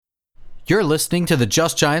You're listening to the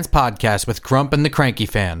Just Giants podcast with Grump and the Cranky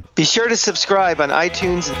Fan. Be sure to subscribe on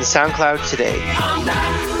iTunes and the SoundCloud today.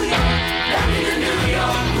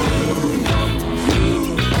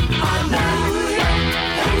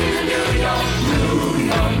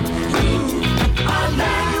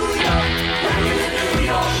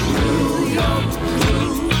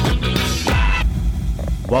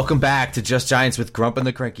 Welcome back to Just Giants with Grump and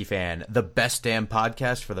the Cranky Fan, the best damn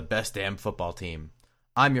podcast for the best damn football team.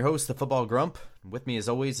 I'm your host, the Football Grump. With me, as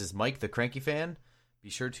always, is Mike, the Cranky Fan. Be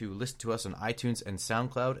sure to listen to us on iTunes and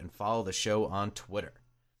SoundCloud and follow the show on Twitter.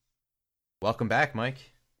 Welcome back,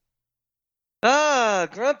 Mike.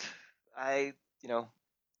 Grump, you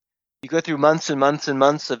go through months and months and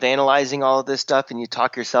months of analyzing all of this stuff, and you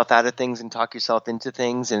talk yourself out of things and talk yourself into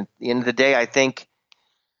things. And at the end of the day, I think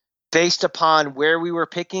based upon where we were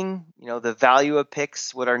picking, the value of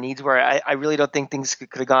picks, what our needs were, I really don't think things could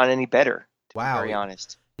have gone any better. Wow. To be very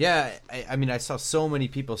honest. Yeah, I mean, I saw so many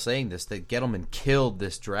people saying this, that Gettleman killed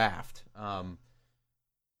this draft. And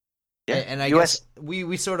I guess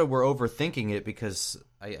we sort of were overthinking it because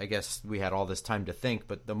I guess we had all this time to think,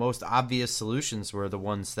 but the most obvious solutions were the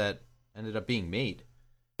ones that ended up being made.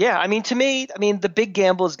 Yeah, to me, the big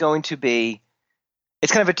gamble is going to be,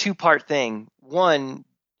 it's kind of a two-part thing. One,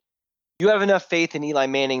 you have enough faith in Eli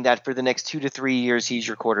Manning that for the next 2 to 3 years, he's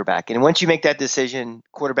your quarterback. And once you make that decision,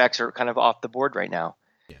 quarterbacks are kind of off the board right now.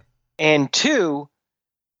 Yeah. And two,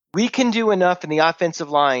 we can do enough in the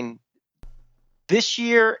offensive line this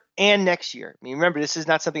year and next year. Remember, this is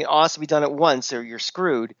not something that has to be done at once or you're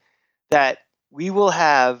screwed, that we will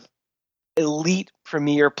have elite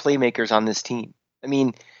premier playmakers on this team.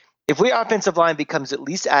 If we offensive line becomes at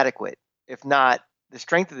least adequate, if not the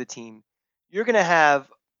strength of the team, you're going to have,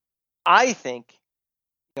 I think,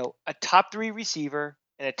 a top 3 receiver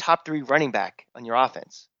and a top 3 running back on your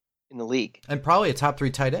offense in the league. And probably a top 3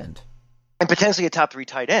 tight end. And potentially a top 3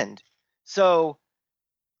 tight end. So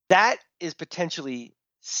that is potentially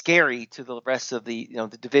scary to the rest of the,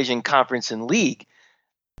 the division, conference, and league.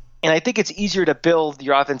 And I think it's easier to build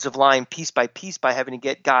your offensive line piece by piece by having to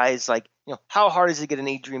get guys like, how hard is it to get an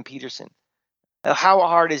Adrian Peterson? How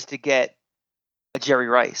hard is it to get a Jerry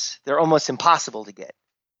Rice? They're almost impossible to get.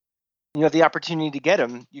 You have the opportunity to get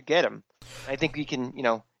them, you get them. I think you can, you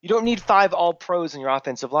don't need 5 all-pros in your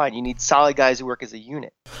offensive line. You need solid guys who work as a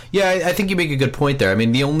unit. Yeah, I think you make a good point there.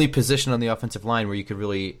 The only position on the offensive line where you could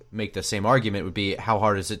really make the same argument would be how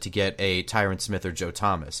hard is it to get a Tyron Smith or Joe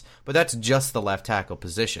Thomas. But that's just the left tackle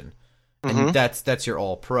position. And that's your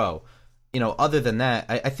all-pro. Other than that,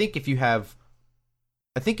 I think if you have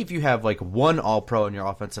like one all-pro in your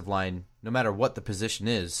offensive line, no matter what the position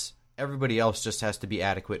is, everybody else just has to be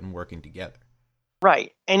adequate and working together.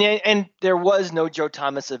 Right. And there was no Joe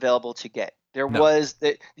Thomas available to get. You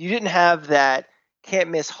didn't have that can't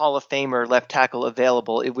miss Hall of Famer left tackle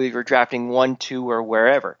available if we were drafting 1, 2, or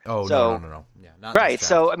wherever. Oh, so, no. Yeah, not right.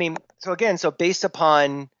 So based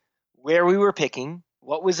upon where we were picking,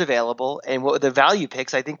 what was available, and what were the value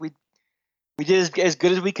picks, I think we did as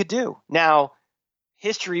good as we could do. Now,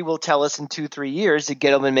 history will tell us in 2-3 years to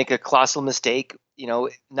get them and make a colossal mistake,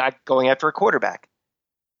 not going after a quarterback.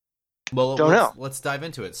 Well, let's dive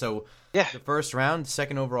into it. So, The first round,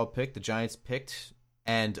 second overall pick, the Giants picked,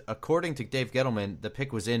 and according to Dave Gettleman, the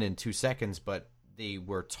pick was in 2 seconds, but they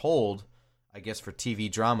were told, I guess for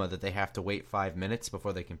TV drama, that they have to wait 5 minutes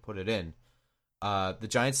before they can put it in. The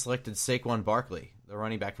Giants selected Saquon Barkley, the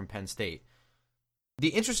running back from Penn State. The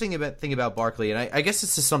interesting thing about Barkley, and I guess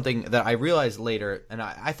this is something that I realized later, and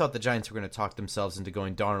I thought the Giants were going to talk themselves into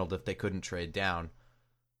going Darnold if they couldn't trade down.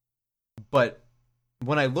 But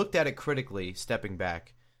when I looked at it critically, stepping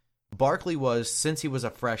back, Barkley was, since he was a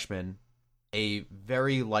freshman, a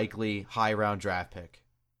very likely high-round draft pick,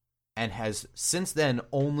 and has since then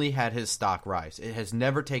only had his stock rise. It has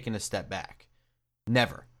never taken a step back.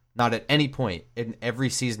 Never. Not at any point in every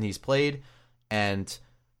season he's played, and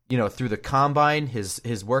through the combine, his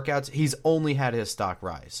workouts, he's only had his stock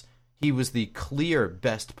rise. He was the clear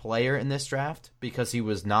best player in this draft because he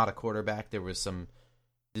was not a quarterback. This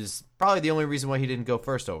is probably the only reason why he didn't go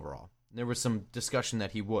first overall. There was some discussion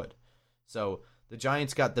that he would. So the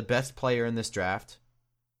Giants got the best player in this draft.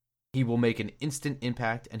 He will make an instant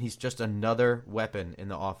impact, and he's just another weapon in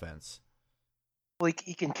the offense. Well,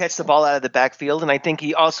 he can catch the ball out of the backfield, and I think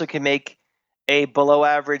he also can make a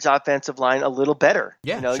below-average offensive line a little better.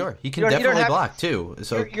 Yeah, sure. He can definitely block, too.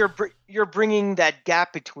 So you're bringing that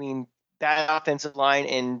gap between that offensive line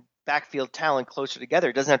and backfield talent closer together.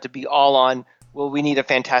 It doesn't have to be all on, we need a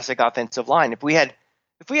fantastic offensive line. If we had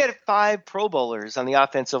 5 Pro Bowlers on the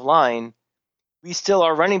offensive line,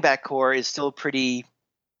 our running back core is still pretty,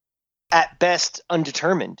 at best,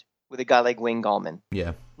 undetermined. with a guy like Wayne Gallman.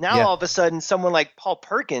 Yeah. Now all of a sudden, someone like Paul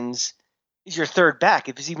Perkins is your third back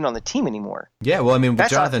if he's even on the team anymore. Yeah, well, I mean, with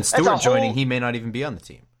Jonathan Stewart joining, he may not even be on the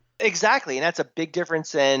team. Exactly, and that's a big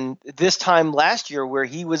difference than this time last year where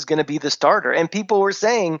he was going to be the starter. And people were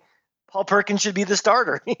saying Paul Perkins should be the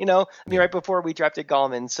starter, right before we drafted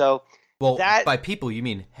Gallman. So, well, by people, you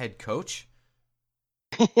mean head coach?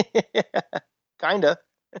 Kind of.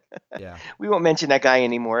 Yeah. We won't mention that guy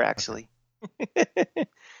anymore, actually.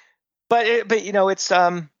 But it's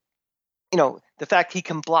the fact he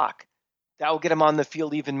can block, that will get him on the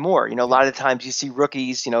field even more. A lot of times you see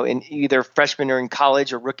rookies, in either freshmen or in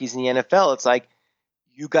college or rookies in the NFL. It's like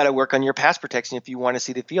you got to work on your pass protection if you want to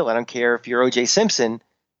see the field. I don't care if you're O.J. Simpson,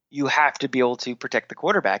 you have to be able to protect the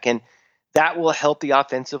quarterback, and that will help the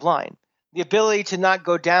offensive line. The ability to not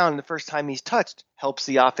go down the first time he's touched helps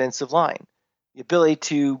the offensive line. The ability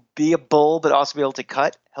to be a bull but also be able to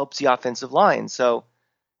cut helps the offensive line. So,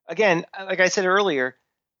 again, like I said earlier,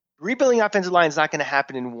 rebuilding offensive line is not going to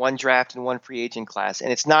happen in one draft and one free agent class,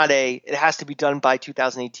 and it has to be done by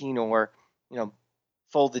 2018 or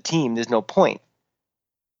fold the team. There's no point.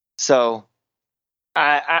 So,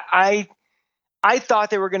 I thought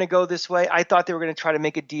they were going to go this way. I thought they were going to try to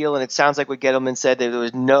make a deal, and it sounds like what Gettleman said, that there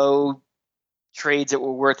was no trades that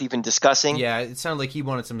were worth even discussing. Yeah, it sounded like he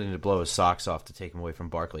wanted something to blow his socks off to take him away from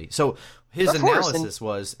Barkley. So his analysis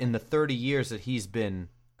was, in the 30 years that he's been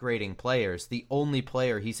grading players, the only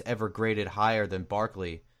player he's ever graded higher than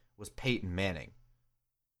Barkley was Peyton Manning.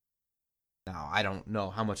 Now, I don't know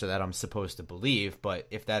how much of that I'm supposed to believe, but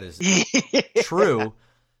if that is true,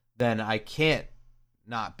 then I can't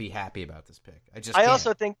not be happy about this pick. I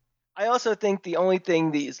also think the only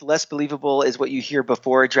thing that is less believable is what you hear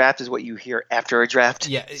before a draft is what you hear after a draft.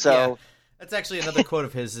 Yeah, so that's actually another quote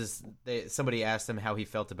of his. Somebody asked him how he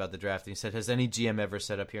felt about the draft, and he said, "Has any GM ever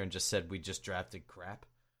sat up here and just said we just drafted crap?"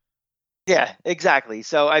 Yeah, exactly.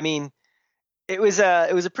 So I mean, it was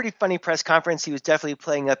a pretty funny press conference. He was definitely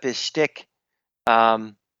playing up his shtick.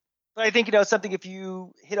 But I think something, if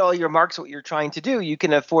you hit all your marks, what you're trying to do, you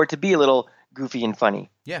can afford to be a little goofy and funny.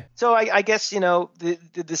 Yeah. So I guess, the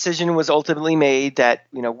decision was ultimately made that,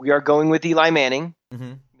 we are going with Eli Manning. Mm-hmm.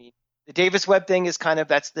 I mean, the Davis Webb thing is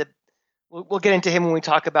we'll get into him when we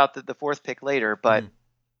talk about the fourth pick later. But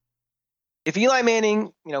if Eli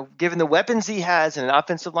Manning, given the weapons he has and an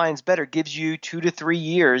offensive line is better, gives you 2 to 3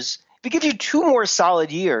 years, if he gives you 2 more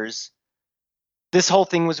solid years, this whole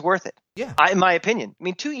thing was worth it. Yeah, in my opinion. I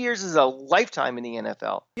mean, 2 years is a lifetime in the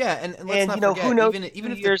NFL. Yeah, and let's not forget, who knows,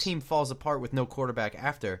 even if the team falls apart with no quarterback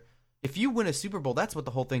after, if you win a Super Bowl, that's what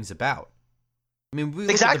the whole thing's about. I mean, we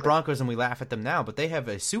look at the Broncos and we laugh at them now, but they have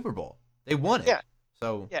a Super Bowl. They won it. Yeah.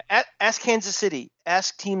 So ask Kansas City.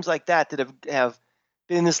 Ask teams like that have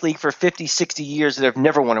been in this league for 50, 60 years that have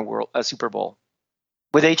never won a Super Bowl.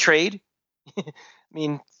 Would they trade? I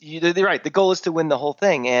mean, they're right. The goal is to win the whole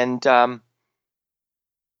thing, and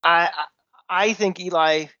I think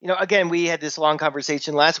Eli, again, we had this long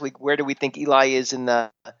conversation last week. Where do we think Eli is in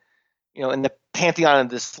the pantheon of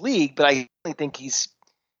this league? But I really think he's,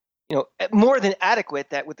 more than adequate,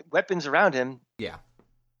 that with weapons around him. Yeah.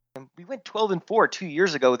 We went 12-4 2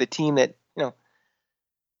 years ago with a team that,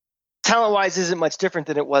 talent-wise isn't much different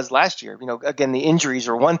than it was last year. Again, the injuries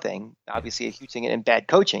are one thing, obviously a huge thing, and bad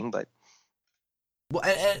coaching, but.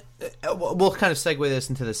 Well, we'll kind of segue this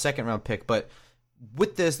into the second round pick, but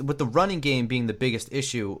with the running game being the biggest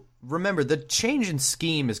issue, remember the change in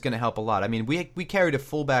scheme is going to help a lot. I mean, we carried a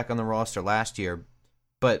fullback on the roster last year,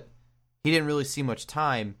 but he didn't really see much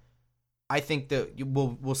time. I think that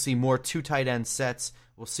we'll see more 2 tight end sets.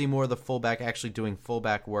 We'll see more of the fullback actually doing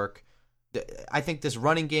fullback work. I think this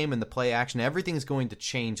running game and the play action, everything's going to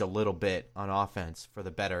change a little bit on offense for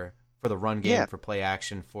the better, for the run game, for play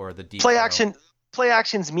action, for the deep play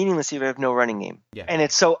action's meaningless if you have no running game. Yeah. And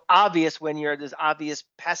it's so obvious when there's obvious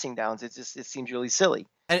passing downs. It seems really silly.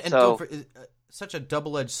 And so, for such a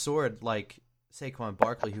double-edged sword like Saquon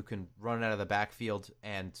Barkley, who can run out of the backfield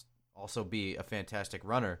and also be a fantastic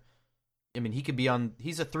runner. I mean,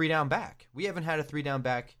 he's a 3-down back. We haven't had a 3-down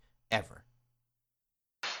back ever.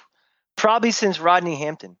 Probably since Rodney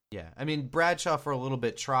Hampton. Yeah. I mean, Bradshaw for a little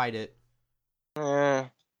bit tried it.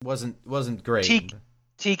 Wasn't great.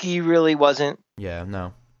 Tiki really wasn't. Yeah,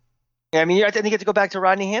 no. I mean, I think you have to go back to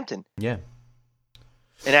Rodney Hampton. Yeah.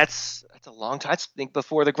 And that's a long time. I think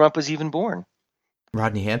before the Grump was even born.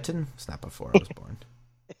 Rodney Hampton? It's not before I was born.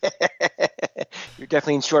 You're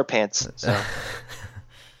definitely in short pants. So.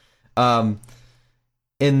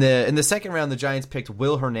 In the second round, the Giants picked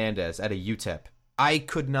Will Hernandez at a UTEP. I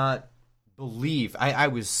could not believe. I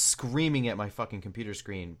was screaming at my fucking computer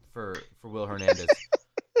screen for Will Hernandez.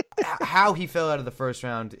 how he fell out of the first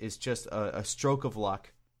round is just a stroke of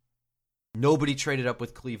luck. Nobody traded up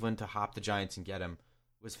with Cleveland to hop the Giants and get him.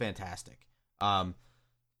 It was fantastic. I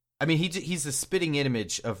mean, he's the spitting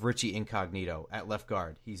image of Richie Incognito at left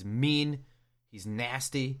guard. He's mean. He's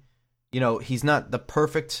nasty. He's not the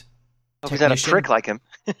perfect technician. He's not a prick like him.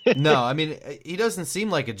 No, I mean, he doesn't seem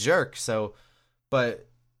like a jerk. But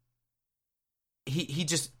he's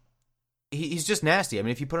just nasty. I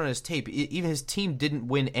mean, if you put on his tape, even his team didn't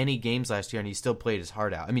win any games last year, and he still played his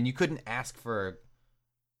heart out. I mean, you couldn't ask for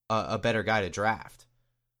a better guy to draft.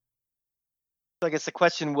 So I guess the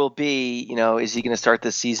question will be, is he going to start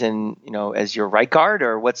this season, as your right guard,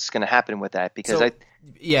 or what's going to happen with that? Because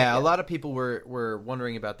a lot of people were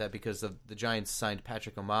wondering about that because of the Giants signed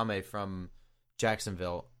Patrick Omameh from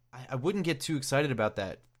Jacksonville. I wouldn't get too excited about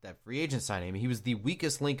that free agent signing. I mean, he was the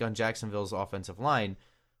weakest link on Jacksonville's offensive line,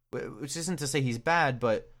 which isn't to say he's bad,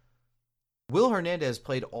 but Will Hernandez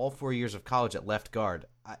played all 4 years of college at left guard.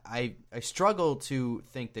 I struggle to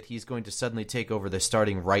think that he's going to suddenly take over the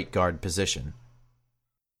starting right guard position.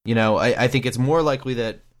 I think it's more likely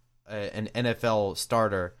that an NFL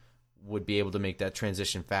starter would be able to make that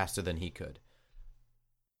transition faster than he could.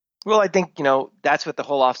 Well, I think, that's what the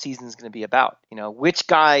whole offseason is going to be about. Which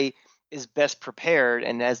guy is best prepared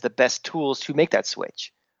and has the best tools to make that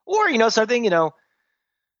switch. Or, something, you don't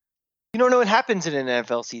know what happens in an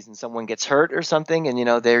NFL season. Someone gets hurt or something,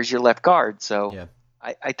 and, there's your left guard. So yeah.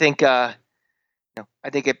 I think,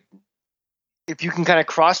 if you can kind of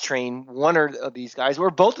cross-train one of these guys or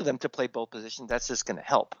both of them to play both positions, that's just going to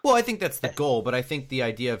help. Well, I think that's the goal, but I think the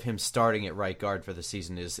idea of him starting at right guard for the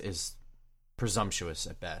season is presumptuous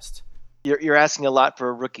at best. You're asking a lot for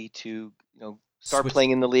a rookie to start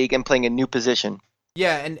playing in the league and playing a new position.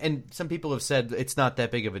 Yeah, and some people have said it's not that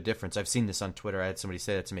big of a difference. I've seen this on Twitter. I had somebody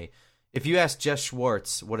say that to me. If you ask Jess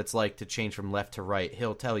Schwartz what it's like to change from left to right,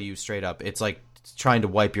 he'll tell you straight up, it's like trying to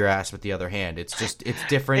wipe your ass with the other hand. It's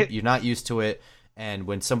different. You're not used to it. And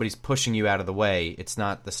when somebody's pushing you out of the way, it's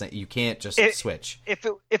not the same. You can't just switch. If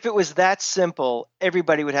it was that simple,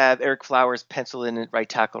 everybody would have Eric Flowers penciled in at right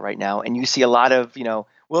tackle right now. And you see a lot of,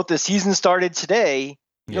 if the season started today,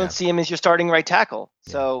 you don't see him as your starting right tackle.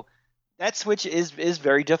 Yeah. So that switch is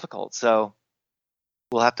very difficult. So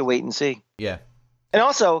we'll have to wait and see. Yeah. And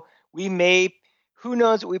also, who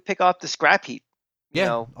knows what we pick off the scrap heap.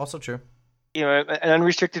 Also true. An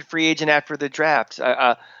unrestricted free agent after the draft,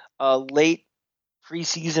 a late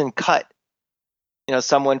preseason cut,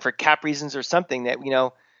 someone for cap reasons or something that,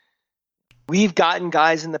 we've gotten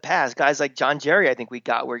guys in the past, guys like John Jerry, I think we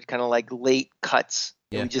got were kind of like late cuts.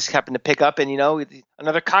 Yeah. We just happened to pick up and,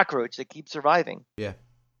 another cockroach that keeps surviving. Yeah.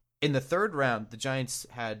 In the third round, the Giants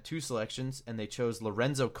had two selections and they chose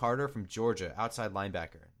Lorenzo Carter from Georgia, outside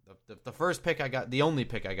linebacker. The first pick I got, the only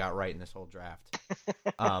pick I got right in this whole draft.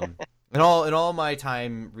 In all my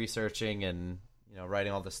time researching and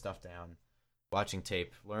writing all this stuff down, watching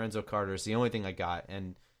tape, Lorenzo Carter is the only thing I got,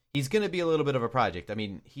 and he's going to be a little bit of a project. I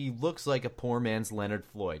mean, he looks like a poor man's Leonard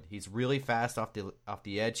Floyd. He's really fast off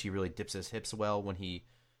the edge. He really dips his hips well when he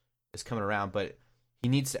is coming around, but he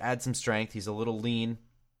needs to add some strength. He's a little lean.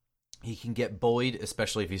 He can get bullied,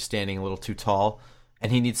 especially if he's standing a little too tall,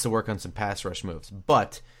 and he needs to work on some pass rush moves.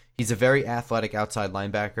 But he's a very athletic outside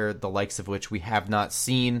linebacker, the likes of which we have not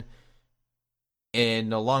seen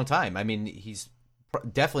in a long time. I mean, he's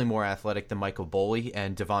definitely more athletic than Michael Boley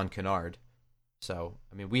and Devon Kennard. So,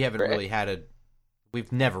 I mean, we've never really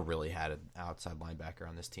had an outside linebacker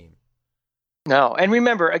on this team. No, and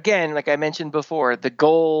remember, again, like I mentioned before, the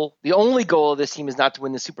only goal of this team is not to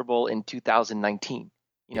win the Super Bowl in 2019.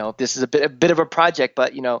 This is a bit of a project,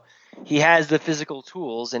 but he has the physical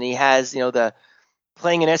tools and he has the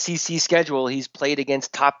playing an SEC schedule. He's played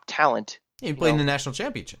against top talent. Yeah, he played in the national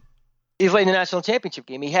championship. He played in the national championship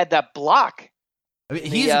game. He had that block. I mean,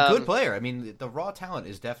 he's a good player. I mean, the raw talent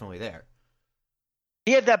is definitely there.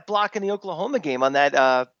 He had that block in the Oklahoma game on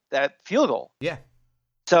that field goal. Yeah.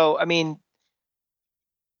 So, I mean,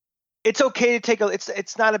 it's okay to take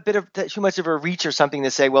it's not a bit of too much of a reach or something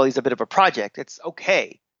to say, well, he's a bit of a project. It's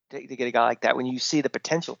okay to get a guy like that when you see the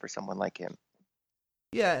potential for someone like him.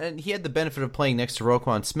 Yeah, and he had the benefit of playing next to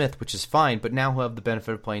Roquan Smith, which is fine, but now he'll have the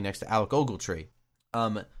benefit of playing next to Alec Ogletree.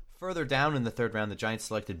 Further down in the third round, the Giants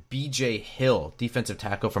selected B.J. Hill, defensive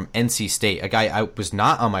tackle from NC State, a guy I was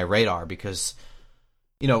not on my radar because,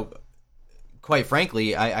 quite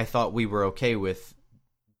frankly, I thought we were okay with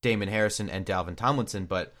Damon Harrison and Dalvin Tomlinson,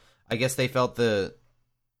 but I guess they felt they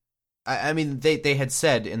had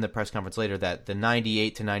said in the press conference later that the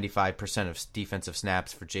 98 to 95% of defensive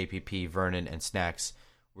snaps for JPP, Vernon, and Snacks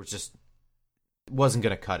wasn't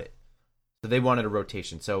going to cut it. So they wanted a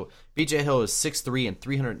rotation. So BJ Hill is 6'3" and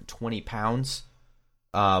 320 pounds.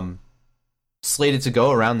 Slated to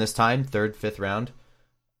go around this time, 3rd, 5th round.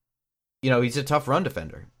 He's a tough run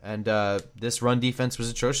defender. And this run defense was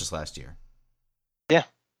atrocious last year. Yeah,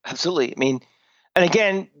 absolutely. I mean, and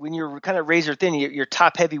again, when you're kind of razor thin, you're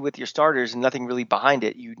top heavy with your starters and nothing really behind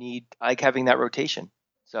it. You need having that rotation.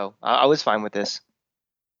 So I was fine with this.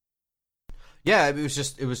 Yeah, it was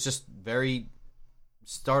just very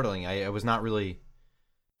startling. I was not really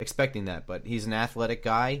expecting that, but he's an athletic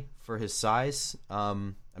guy for his size.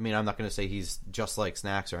 I'm not going to say he's just like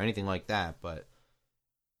Snacks or anything like that, but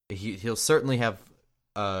he'll certainly have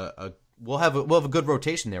we'll have a good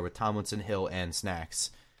rotation there with Tomlinson, Hill, and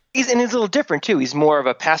Snacks. He's a little different too. He's more of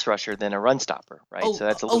a pass rusher than a run stopper, right? So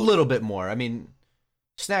that's a little bit more. I mean,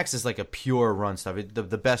 Snacks is like a pure run stopper,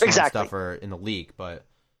 the best run stopper in the league, but.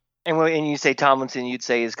 And when you say Tomlinson, you'd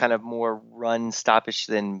say is kind of more run stoppish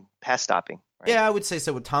than pass stopping. Right? Yeah, I would say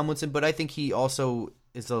so with Tomlinson, but I think he also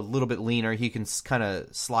is a little bit leaner. He can kind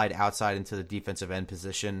of slide outside into the defensive end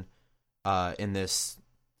position in a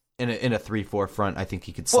 3-4 front. I think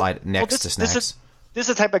he could slide next to Snacks. This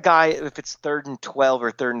is the type of guy, if it's 3rd and 12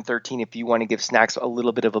 or 3rd and 13, if you want to give Snacks a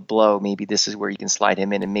little bit of a blow, maybe this is where you can slide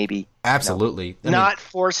him in and maybe absolutely not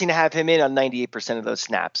forcing to have him in on 98% of those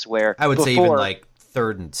snaps. Where I would say even like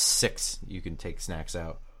 3rd and 6, you can take Snacks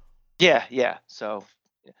out. Yeah. So,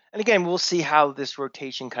 and again, we'll see how this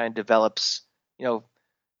rotation kind of develops.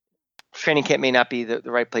 Training camp may not be the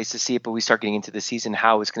right place to see it, but we start getting into the season,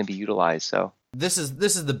 how it's going to be utilized. So this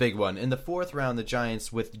is the big one. In the 4th round, the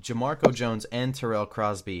Giants, with Jamarco Jones and Terrell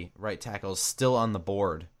Crosby, right tackles, still on the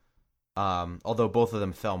board, although both of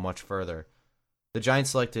them fell much further. The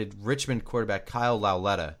Giants selected Richmond quarterback Kyle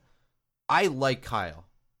Lauletta. I like Kyle.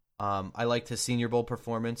 I liked his Senior Bowl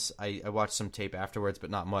performance. I watched some tape afterwards, but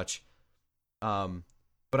not much.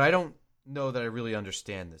 But I don't know that I really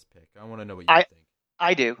understand this pick. I want to know what you think.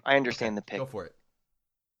 I do. I understand the pick. Go for it.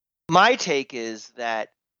 My take is that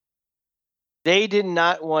they did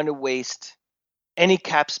not want to waste any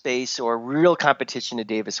cap space or real competition to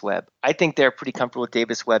Davis Webb. I think they're pretty comfortable with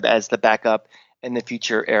Davis Webb as the backup and the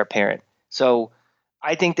future heir apparent. So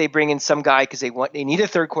I think they bring in some guy because they need a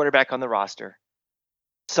 3rd quarterback on the roster.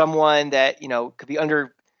 Someone that, could be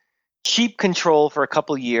under cheap control for a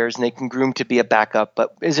couple of years and they can groom to be a backup,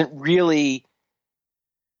 but isn't really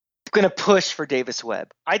going to push for Davis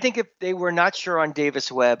Webb. I think if they were not sure on Davis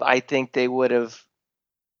Webb, I think they would have,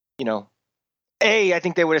 I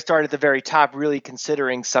think they would have started at the very top, really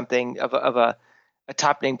considering something of a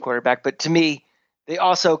top name quarterback. But to me, they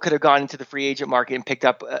also could have gone into the free agent market and picked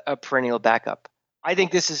up a perennial backup. I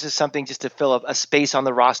think this is just something just to fill up a space on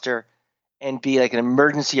the roster and be like an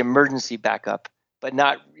emergency backup, but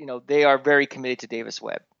not, they are very committed to Davis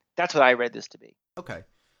Webb. That's what I read this to be. Okay.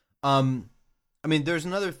 There's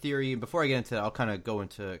another theory. Before I get into that, I'll kind of go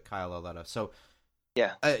into Kyle Lauletta. So,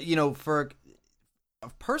 yeah,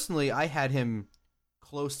 personally, I had him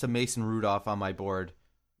close to Mason Rudolph on my board,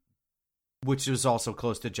 which was also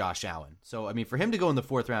close to Josh Allen. So, for him to go in the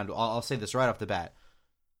 4th round, I'll say this right off the bat,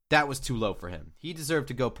 that was too low for him. He deserved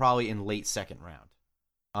to go probably in late 2nd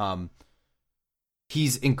round.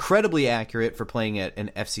 He's incredibly accurate for playing at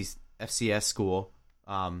an FCS school,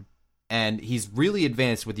 and he's really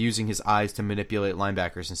advanced with using his eyes to manipulate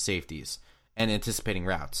linebackers and safeties and anticipating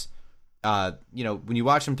routes. When you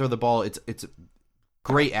watch him throw the ball, it's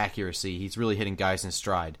great accuracy. He's really hitting guys in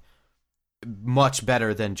stride. Much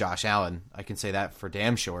better than Josh Allen. I can say that for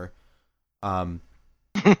damn sure. And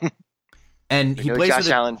he plays Josh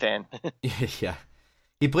Allen fan. Yeah.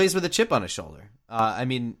 He plays with a chip on his shoulder.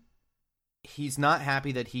 He's not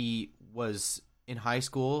happy that he was in high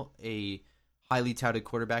school a highly touted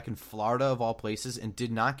quarterback in Florida of all places and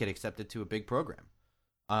did not get accepted to a big program.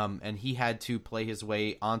 And he had to play his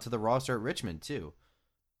way onto the roster at Richmond too.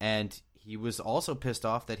 And he was also pissed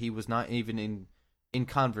off that he was not even in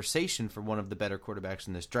conversation for one of the better quarterbacks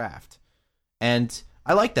in this draft. And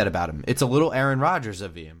I like that about him. It's a little Aaron Rodgers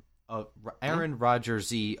of him. Aaron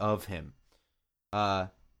Rodgers-y of him.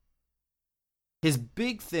 His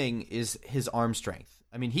big thing is his arm strength.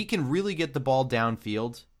 He can really get the ball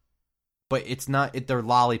downfield, but they're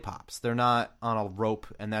lollipops. They're not on a rope,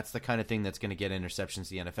 and that's the kind of thing that's going to get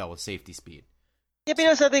interceptions in the NFL with safety speed. Yeah,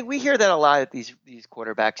 but I think we hear that a lot at these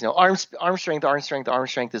quarterbacks. Arm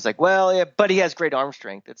strength is like, well, yeah, but he has great arm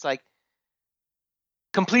strength. It's like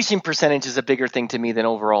completion percentage is a bigger thing to me than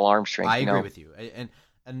overall arm strength. I agree with you,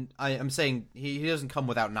 and I'm saying he doesn't come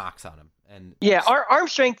without knocks on him. And yeah, our arm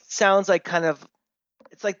strength sounds like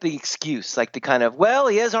it's like the excuse, like the kind of, well,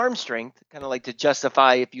 he has arm strength, kind of like to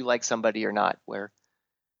justify if you like somebody or not. Where,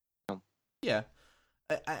 yeah,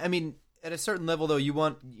 at a certain level, though,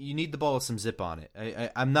 you need the ball with some zip on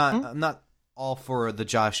it. I'm not all for the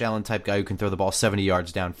Josh Allen type guy who can throw the ball 70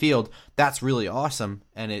 yards downfield. That's really awesome,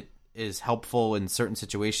 and it is helpful in certain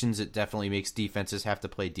situations. It definitely makes defenses have to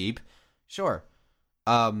play deep. Sure.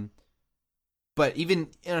 But even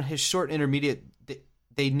in his short intermediate,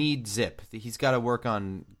 they need zip. He's got to work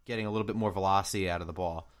on getting a little bit more velocity out of the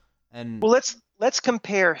ball. And well, let's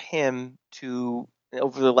compare him to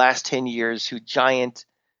over the last 10 years who Giant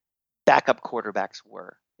backup quarterbacks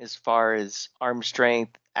were as far as arm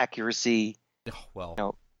strength, accuracy.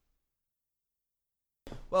 Well,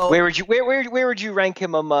 where would you rank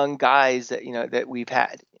him among guys that that we've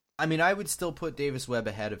had? I mean, I would still put Davis Webb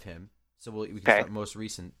ahead of him. So we can start most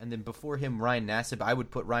recent, and then before him, Ryan Nassib. I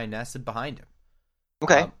would put Ryan Nassib behind him.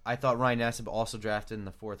 Okay. I thought Ryan Nassib, also drafted in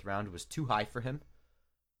the 4th round, was too high for him.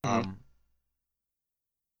 I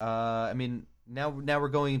mean, now we're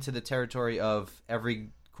going into the territory of every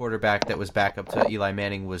quarterback that was back up to Eli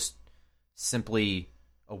Manning was simply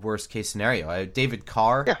a worst case scenario. David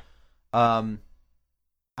Carr. Yeah. I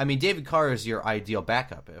mean, David Carr is your ideal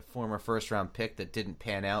backup, a former 1st round pick that didn't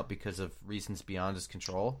pan out because of reasons beyond his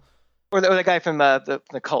control. Or the guy from the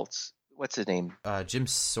Colts. What's his name? Jim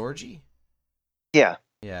Sorgi? Yeah.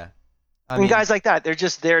 Yeah. I mean, guys like that, they're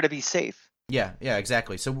just there to be safe. Yeah,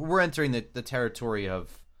 exactly. So we're entering the territory of...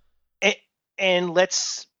 And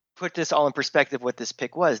let's put this all in perspective what this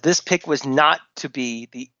pick was. This pick was not to be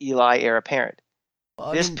the Eli heir apparent.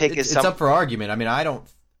 Well, it's up for argument. I mean, I don't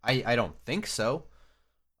think so.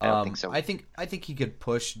 I don't think so. I think he could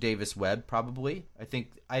push Davis Webb, probably. I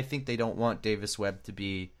think they don't want Davis Webb to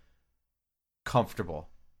be comfortable.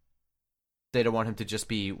 They don't want him to just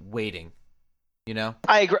be waiting,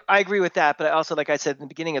 I agree with that, but also, like I said in the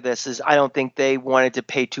beginning of this, is I don't think they wanted to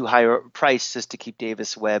pay too high a price just to keep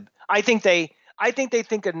Davis Webb. I think they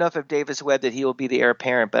think enough of Davis Webb that he will be the heir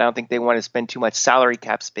apparent, but I don't think they want to spend too much salary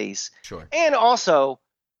cap space. Sure. And also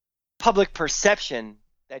public perception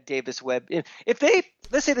that Davis Webb, if they,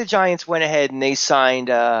 let's say the Giants went ahead and they signed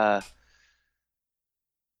all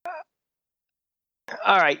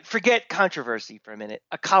right, forget controversy for a minute.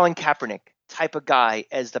 A Colin Kaepernick type of guy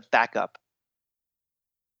as the backup.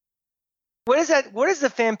 What is the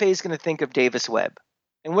fan base going to think of Davis Webb?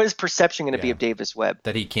 And what is perception going to be of Davis Webb?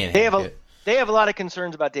 That he can't. They have a lot of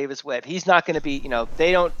concerns about Davis Webb. He's not going to be,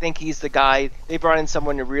 they don't think he's the guy. They brought in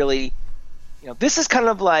someone to really, this is kind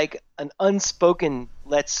of like an unspoken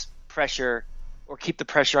let's pressure or keep the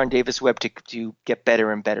pressure on Davis Webb to get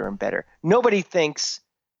better and better and better. Nobody thinks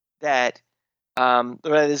that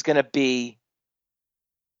that is going to be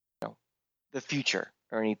the future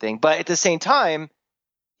or anything. But at the same time,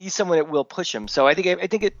 he's someone that will push him. So I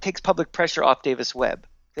think it takes public pressure off Davis Webb.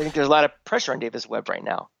 I think there's a lot of pressure on Davis Webb right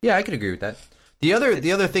now. Yeah, I could agree with that. The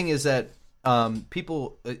other thing is that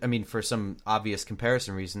people, I mean, for some obvious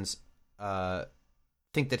comparison reasons,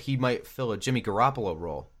 think that he might fill a Jimmy Garoppolo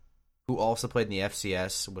role, who also played in the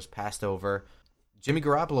FCS, was passed over. Jimmy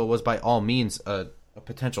Garoppolo was by all means a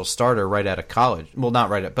potential starter right out of college. Well, not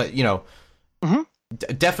right out, but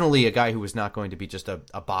definitely a guy who was not going to be just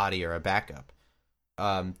a body or a backup.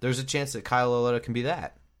 There's a chance that Kyle Lauletta can be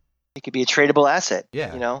that. He could be a tradable asset.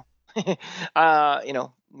 Yeah.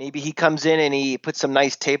 Maybe he comes in and he puts some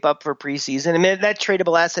nice tape up for preseason. I mean, that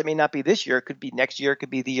tradable asset may not be this year. It could be next year. It could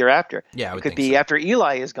be the year after. Yeah, it could be after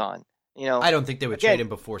Eli is gone. I don't think they would trade him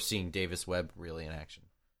before seeing Davis Webb really in action.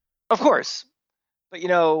 Of course, but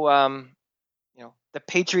the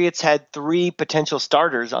Patriots had 3 potential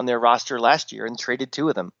starters on their roster last year and traded 2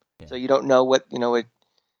 of them. Yeah. So you don't know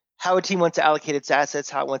how a team wants to allocate its assets,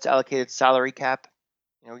 how it wants to allocate its salary cap.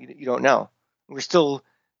 You don't know. We're still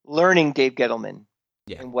learning Dave Gettleman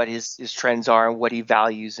and what his trends are and what he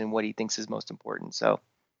values and what he thinks is most important. So,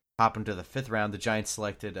 hopping to the 5th round, the Giants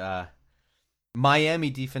selected Miami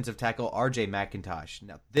defensive tackle R.J. McIntosh.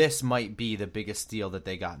 Now, this might be the biggest steal that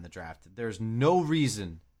they got in the draft. There's no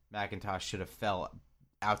reason McIntosh should have fell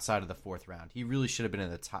outside of the 4th round. He really should have been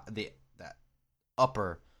in that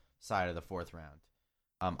upper side of the 4th round.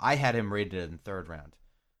 I had him rated in the 3rd round.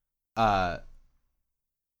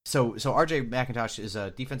 So R.J. McIntosh is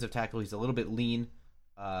a defensive tackle. He's a little bit lean,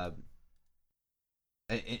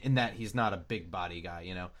 in that he's not a big body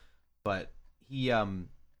guy, but he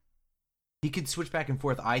could switch back and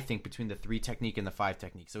forth, I think, between the 3 technique and the 5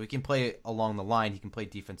 technique. So he can play along the line. He can play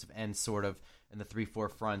defensive end, sort of, in the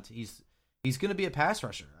 3-4 front. He's going to be a pass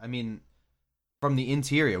rusher. I mean, from the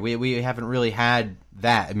interior, we haven't really had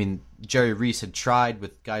that. I mean, Jerry Reese had tried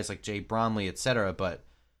with guys like Jay Bromley, etc., but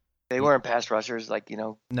they weren't pass rushers like,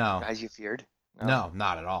 no guys you feared. No,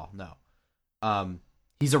 not at all. No.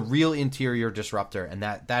 He's a real interior disruptor, and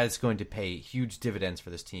that is going to pay huge dividends for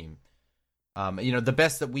this team. The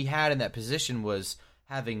best that we had in that position was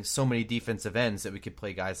having so many defensive ends that we could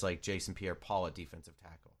play guys like Jason Pierre-Paul at defensive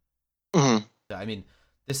tackle. Mm-hmm. I mean,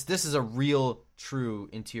 this is a real, true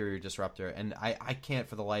interior disruptor, and I can't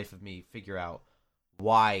for the life of me figure out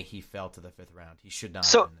why he fell to the 5th round. He should not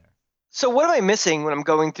have been there. So what am I missing when I'm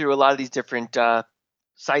going through a lot of these different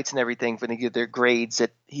sites and everything when they give their grades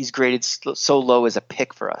that he's graded so low as a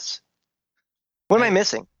pick for us? What am I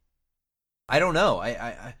missing? I don't know.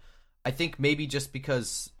 I think maybe just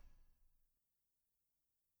because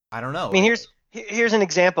I don't know. I mean, here's an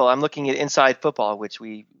example. I'm looking at Inside Football, which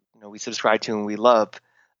we subscribe to and we love.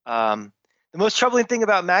 The most troubling thing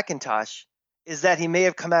about McIntosh is that he may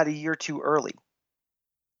have come out a year too early.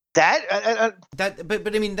 But I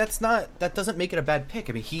mean, that doesn't make it a bad pick.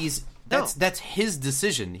 I mean, that's his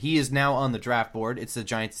decision. He is now on the draft board. It's the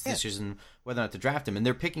Giants' decision whether or not to draft him, and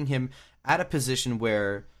they're picking him at a position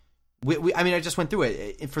where I just went through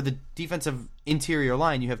it. For the defensive interior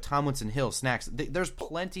line, you have Tomlinson, Hill, Snacks. There's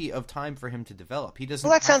plenty of time for him to develop. He doesn't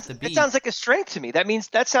have to be... That sounds like a strength to me.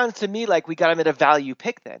 That sounds to me like we got him at a value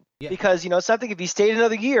pick then. Yeah. Because, something, if he stayed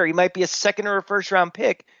another year, he might be a 2nd or a 1st round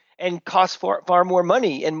pick and cost far more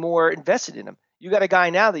money and more invested in him. You got a guy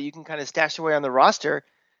now that you can kind of stash away on the roster.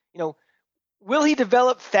 Will he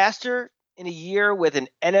develop faster in a year with an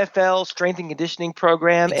NFL strength and conditioning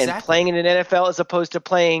program and playing in an NFL as opposed to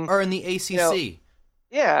playing or in the ACC?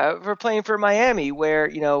 For playing for Miami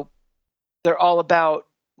where they're all about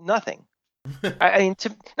nothing. I'm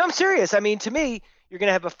serious. I mean, to me, you're going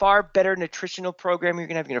to have a far better nutritional program. You're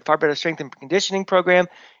going to have a far better strength and conditioning program.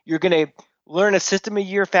 You're going to learn a system a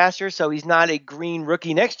year faster. So he's not a green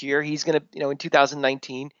rookie next year. He's going to, in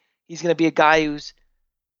 2019, he's going to be a guy who's,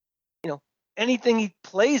 anything he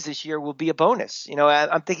plays this year will be a bonus.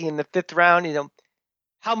 I'm thinking in the 5th round,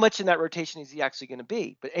 how much in that rotation is he actually going to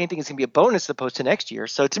be? But anything is going to be a bonus as opposed to next year.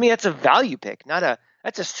 So to me, that's a value pick,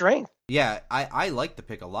 that's a strength. Yeah, I like the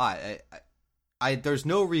pick a lot. There's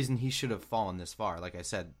no reason he should have fallen this far. Like I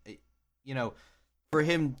said, for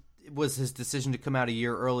him, was his decision to come out a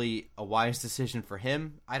year early a wise decision for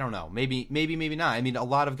him? I don't know. Maybe not. I mean, a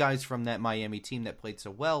lot of guys from that Miami team that played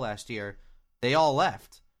so well last year, they all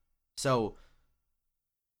left. So,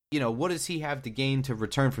 what does he have to gain to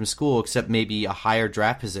return from school except maybe a higher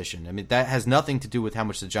draft position? I mean, that has nothing to do with how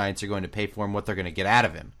much the Giants are going to pay for him, what they're going to get out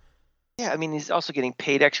of him. Yeah, I mean, he's also getting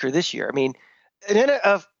paid extra this year. I mean,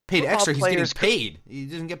 paid extra? He's getting paid. He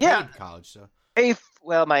doesn't get paid in college. So.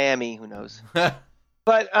 Miami, who knows?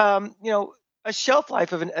 But, a shelf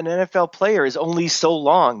life of an NFL player is only so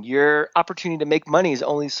long. Your opportunity to make money is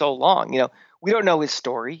only so long. We don't know his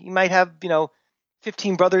story. He might have,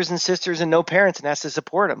 15 brothers and sisters and no parents and has to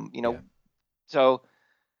support them, So,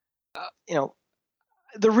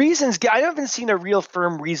 the reasons, I haven't seen a real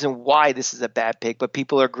firm reason why this is a bad pick, but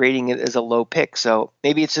people are grading it as a low pick. So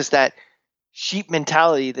maybe it's just that sheep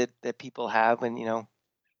mentality that people have. And,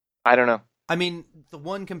 I don't know. I mean, the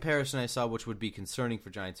one comparison I saw, which would be concerning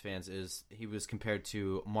for Giants fans, is he was compared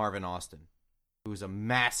to Marvin Austin, who was a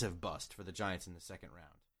massive bust for the Giants in the 2nd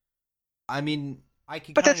round. I mean,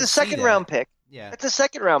 but that's a 2nd round pick. Yeah, that's a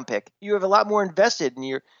 2nd round pick. You have a lot more invested, and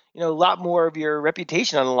you're, a lot more of your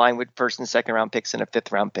reputation on the line with 1st and 2nd round picks than a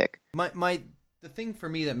 5th round pick. The thing for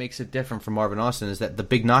me that makes it different from Marvin Austin is that the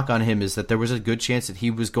big knock on him is that there was a good chance that he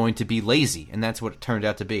was going to be lazy, and that's what it turned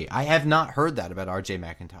out to be. I have not heard that about RJ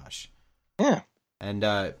McIntosh. Yeah, and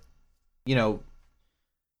I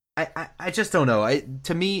just don't know.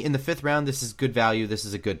 To me, in the 5th round, this is good value. This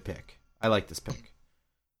is a good pick. I like this pick.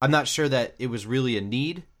 I'm not sure that it was really a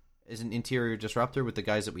need as an interior disruptor with the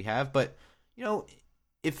guys that we have, but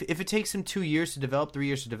if it takes him 2 years to develop, 3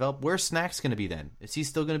 years to develop, where's Snacks going to be then? Is he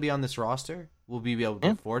still going to be on this roster? Will we be able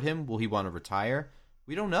to afford him? Will he want to retire?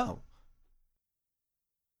 We don't know.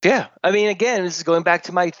 Yeah, I mean, again, this is going back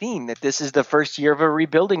to my theme that this is the first year of a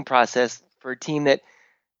rebuilding process for a team that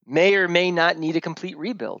may or may not need a complete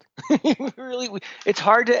rebuild. It's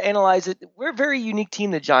hard to analyze it. We're a very unique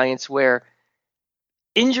team, the Giants, where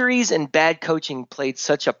injuries and bad coaching played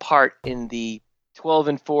such a part in the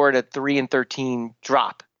 12-4 to 3-13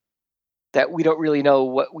 drop that we don't really know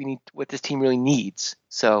what this team really needs.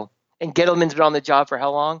 So, and Gettleman's been on the job for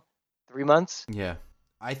how long? 3 months? Yeah.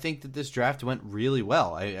 I think that this draft went really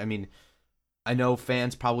well. I mean, I know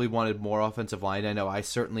fans probably wanted more offensive line. I know I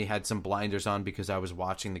certainly had some blinders on because I was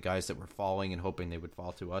watching the guys that were falling and hoping they would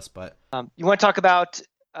fall to us. But you want to talk about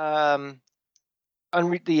the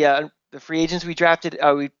free agents we drafted?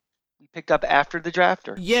 We picked up after the draft?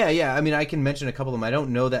 Or? Yeah. I mean, I can mention a couple of them. I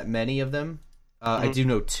don't know that many of them. I do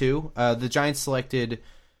know 2. The Giants selected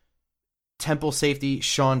Temple safety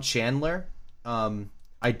Sean Chandler.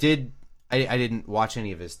 I didn't watch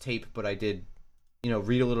any of his tape, but I did,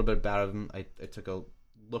 read a little bit about him. I took a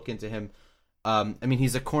look into him.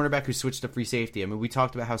 He's a cornerback who switched to free safety. We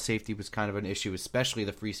talked about how safety was kind of an issue, especially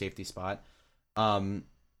the free safety spot.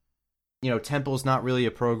 Temple's not really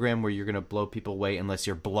a program where you're going to blow people away unless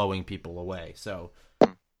you're blowing people away. So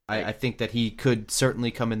I think that he could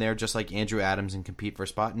certainly come in there just like Andrew Adams and compete for a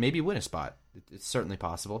spot and maybe win a spot. It's certainly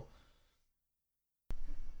possible.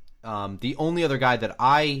 The only other guy that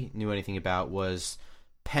I knew anything about was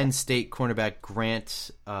Penn State cornerback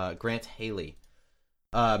Grant Haley.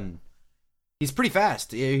 He's pretty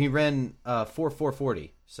fast. He ran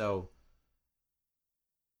 4.40. So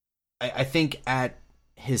I think at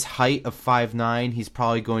his height of 5'9", he's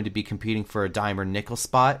probably going to be competing for a dime or nickel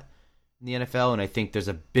spot in the NFL, and I think there's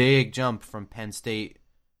a big jump from Penn State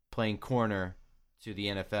playing corner to the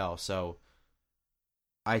NFL. So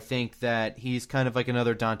I think that he's kind of like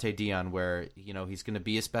another Dante Dion where, he's going to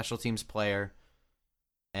be a special teams player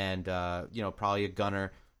and, probably a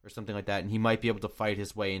gunner or something like that, and he might be able to fight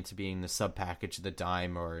his way into being the sub package, the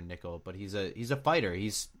dime or nickel, but he's a fighter.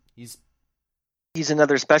 He's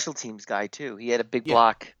another special teams guy too. He had a big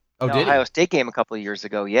block in the Ohio State game a couple of years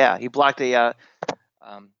ago. Yeah, he blocked a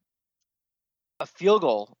field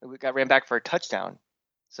goal. It ran back for a touchdown.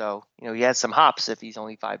 So he has some hops if he's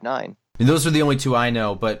only 5'9". And those are the only two I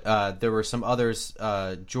know, but there were some others.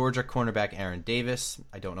 Georgia cornerback Aaron Davis.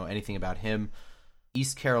 I don't know anything about him.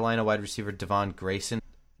 East Carolina wide receiver Devon Grayson.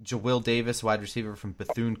 Jawill Davis, wide receiver from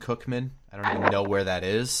Bethune-Cookman. I don't even know where that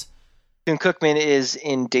is. Cookman is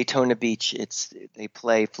in Daytona Beach. They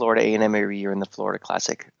play Florida A&M every year in the Florida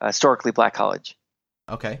Classic, historically black college.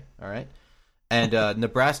 Okay, all right. And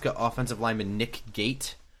Nebraska offensive lineman Nick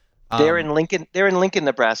Gate. They're in Lincoln. They're in Lincoln,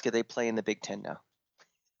 Nebraska. They play in the Big Ten now.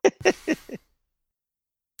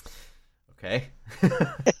 Okay.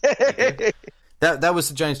 That was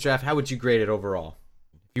the Giants draft. How would you grade it overall?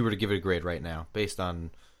 If you were to give it a grade right now, based on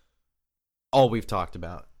all we've talked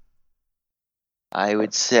about. I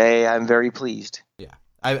would say I'm very pleased. Yeah,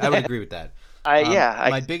 I would agree with that.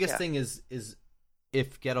 My biggest thing is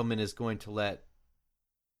if Gettleman is going to let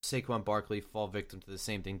Saquon Barkley fall victim to the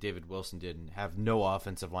same thing David Wilson did and have no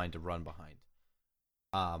offensive line to run behind.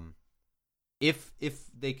 If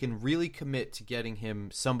they can really commit to getting him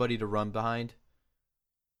somebody to run behind,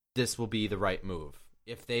 this will be the right move.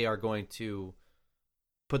 If they are going to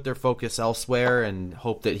put their focus elsewhere and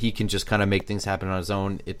hope that he can just kind of make things happen on his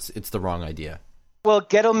own, it's the wrong idea. Well,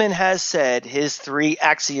 Gettleman has said his 3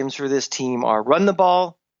 axioms for this team are run the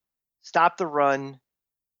ball, stop the run,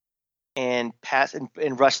 and pass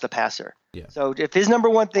and rush the passer. Yeah. So if his number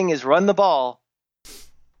one thing is run the ball,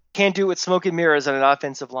 can't do it with smoke and mirrors on an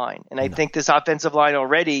offensive line. And I think this offensive line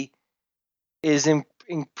already is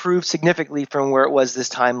improved significantly from where it was this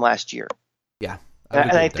time last year. Yeah.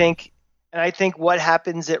 I think what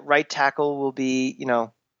happens at right tackle will be, Yeah,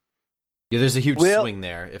 there's a huge swing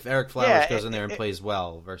there. If Eric Flowers goes in there and plays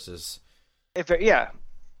well versus...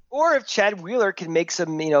 Or if Chad Wheeler can make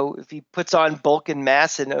some, if he puts on bulk and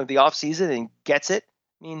mass in the offseason and gets it,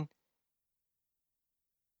 we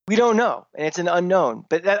don't know. And it's an unknown.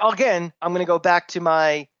 But that, again, I'm going to go back to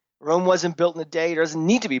my Rome wasn't built in a day. It doesn't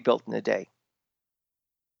need to be built in a day.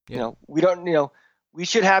 Yeah. We don't, we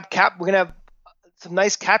should have we're going to have some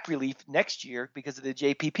nice cap relief next year because of the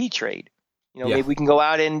JPP trade. Maybe we can go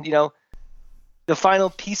out and, the final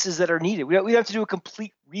pieces that are needed. We don't have to do a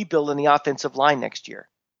complete rebuild in the offensive line next year.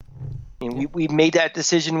 We made that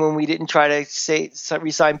decision when we didn't try to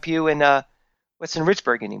re-sign Pugh and Weston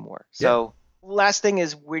Richburg anymore. So last thing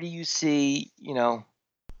is, where do you see,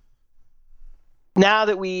 now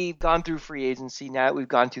that we've gone through free agency, now that we've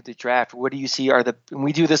gone through the draft, what do you see and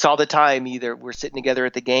we do this all the time, either we're sitting together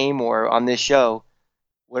at the game or on this show,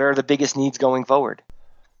 what are the biggest needs going forward?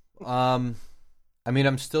 I'm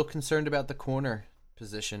still concerned about the corner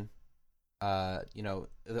position. A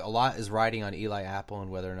lot is riding on Eli Apple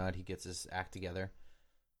and whether or not he gets his act together.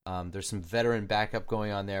 There's some veteran backup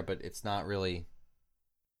going on there, but it's not really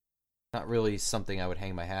something I would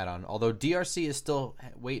hang my hat on. Although DRC is still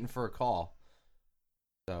waiting for a call.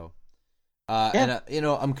 So,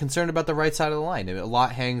 I'm concerned about the right side of the line. A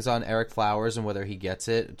lot hangs on Eric Flowers and whether he gets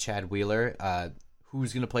it. Chad Wheeler,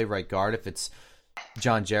 who's going to play right guard if it's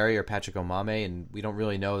John Jerry or Patrick Omame, and we don't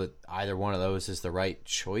really know that either one of those is the right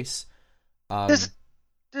choice.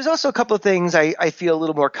 There's also a couple of things I feel a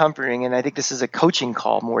little more comforting, and I think this is a coaching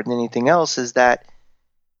call more than anything else, is that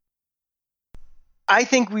I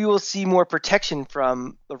think we will see more protection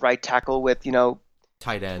from the right tackle with,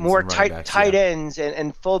 tight ends, more tight ends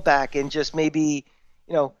and fullback, and just maybe,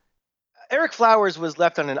 Eric Flowers was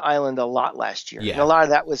left on an island a lot last year. Yeah. And a lot of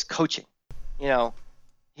that was coaching,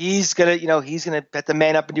 he's gonna have to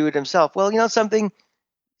man up and do it himself. Well, something.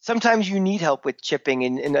 Sometimes you need help with chipping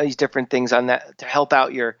and these different things on that to help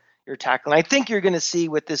out your tackle. And I think you're going to see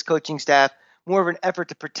with this coaching staff more of an effort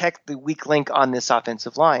to protect the weak link on this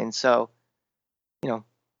offensive line. So,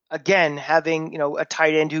 again, having a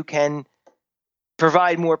tight end who can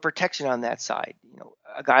provide more protection on that side.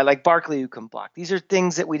 A guy like Barkley who can block. These are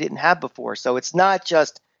things that we didn't have before. So it's not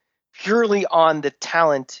just purely on the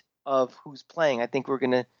talent of who's playing. I think we're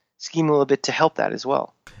going to scheme a little bit to help that as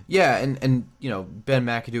well. Yeah, and Ben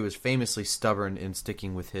McAdoo is famously stubborn in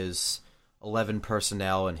sticking with his 11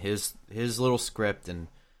 personnel and his little script, and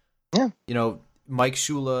Mike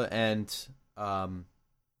Shula and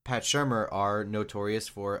Pat Shurmur are notorious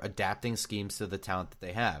for adapting schemes to the talent that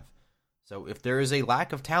they have. So if there is a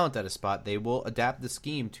lack of talent at a spot, they will adapt the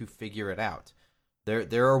scheme to figure it out.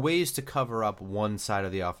 There are ways to cover up one side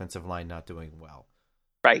of the offensive line not doing well.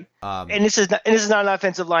 Right. And this is not an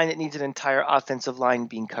offensive line that needs an entire offensive line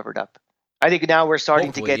being covered up. I think now we're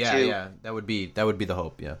starting to get to. Yeah, that would be the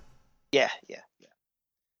hope. Yeah. Yeah.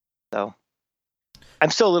 So,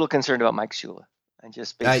 I'm still a little concerned about Mike Shula. And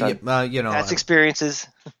just based on past experiences,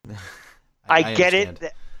 I get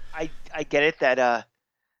it. I get it that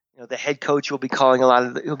the head coach will be calling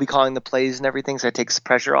he'll be calling the plays and everything, so it takes the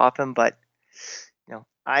pressure off him. But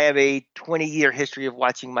I have a 20-year history of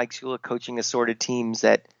watching Mike Shula coaching assorted teams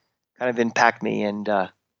that kind of impact me, and we'll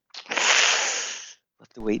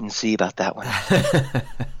have to wait and see about that one.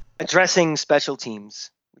 Addressing special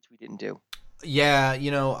teams, which we didn't do. Yeah,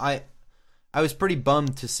 I was pretty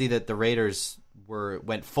bummed to see that the Raiders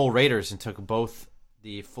went full Raiders and took both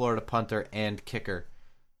the Florida punter and kicker.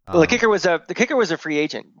 Well, the kicker was a free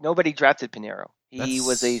agent. Nobody drafted Pinheiro. He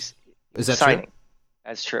was a signing. True?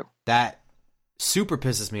 That's true. That super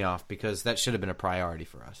pisses me off because that should have been a priority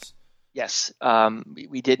for us. Yes.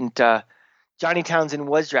 We didn't. Johnny Townsend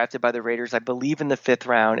was drafted by the Raiders, I believe, in the 5th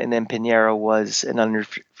round, and then Pinheiro was an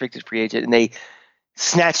unrestricted free agent, and they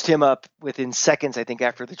snatched him up within seconds, I think,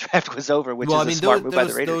 after the draft was over, which is a smart move by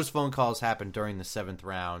the Raiders. Those phone calls happened during the 7th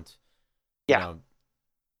round. Yeah.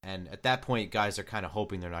 And at that point, guys are kind of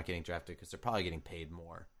hoping they're not getting drafted because they're probably getting paid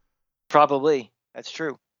more. Probably. That's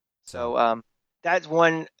true. So that's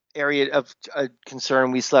one area of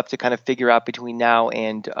concern we still have to kind of figure out between now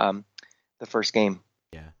and the first game.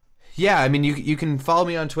 Yeah. I mean, you can follow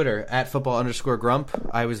me on Twitter at @football_grump.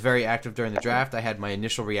 I was very active during the draft. I had my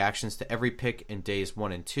initial reactions to every pick in days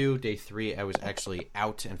 1 and 2. Day 3, I was actually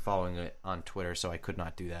out and following it on Twitter, so I could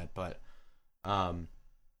not do that. But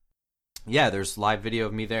there's live video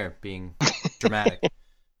of me there being dramatic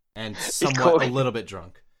and somewhat a little bit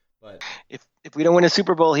drunk. But if we don't win a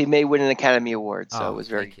Super Bowl, he may win an Academy Award. So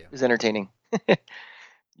it was entertaining.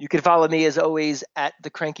 You can follow me as always at The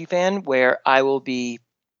Cranky Fan, where I will be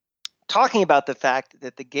talking about the fact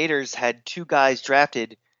that the Gators had 2 guys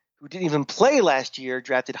drafted who didn't even play last year,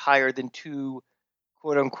 drafted higher than 2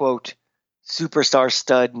 quote unquote superstar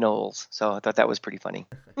stud Knowles. So I thought that was pretty funny.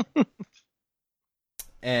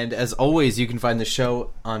 And as always, you can find the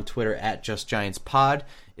show on Twitter at JustGiantsPod.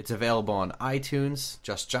 It's available on iTunes,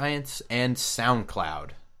 Just Giants, and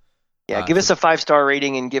SoundCloud. Yeah, give us a 5-star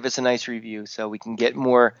rating and give us a nice review so we can get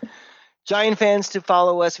more Giant fans to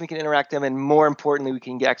follow us. We can interact them, and more importantly, we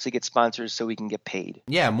can actually get sponsors so we can get paid.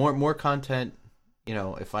 Yeah, more content.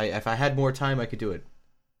 If I had more time, I could do it.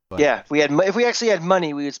 But yeah, if we actually had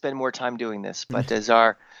money, we would spend more time doing this. But as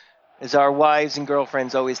our wives and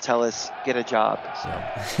girlfriends always tell us, get a job. So.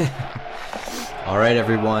 All right,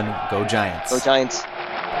 everyone. Go Giants. Go Giants.